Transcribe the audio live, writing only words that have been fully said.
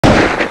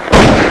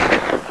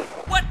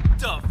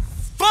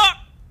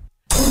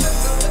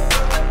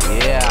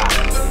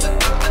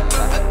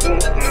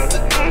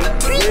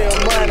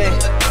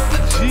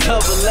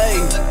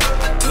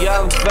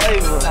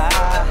favor.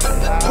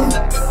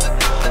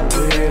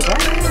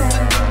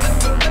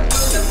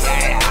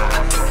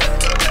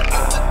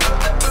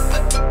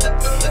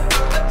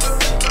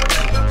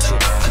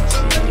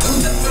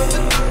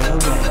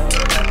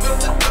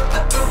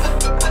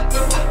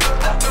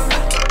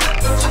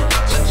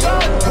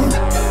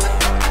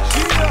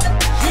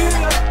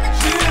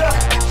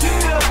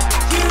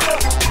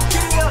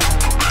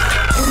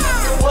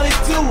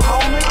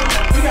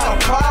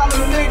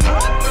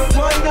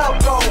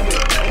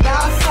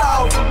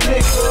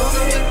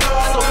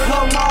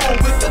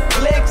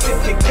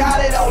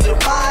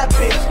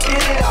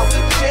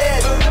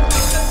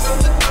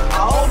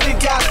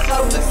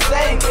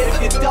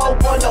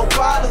 Don't want no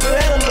problems,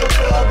 better look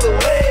the other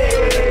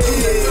way.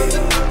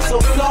 So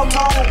come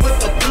on with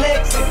the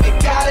flex if you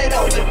got it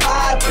on your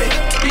mind,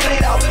 bitch. Get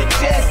it off your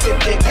chest if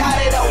you got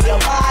it on your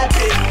mind,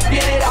 bitch.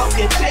 Get it off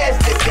your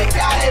chest if you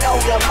got it on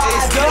your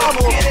mind,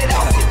 bitch. Get it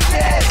off your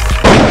chest.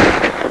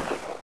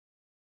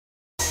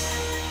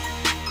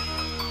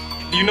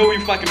 Do you know who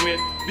you fucking with?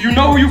 Do you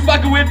know who you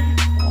fucking with?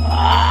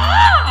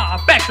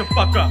 Ah, back the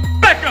fuck up.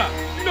 Back up.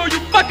 You know who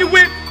you fucking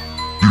with?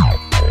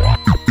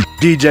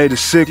 DJ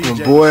Dacick,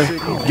 boy,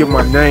 get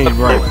my name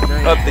right.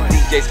 Other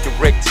DJs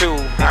correct too.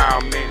 Oh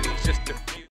man.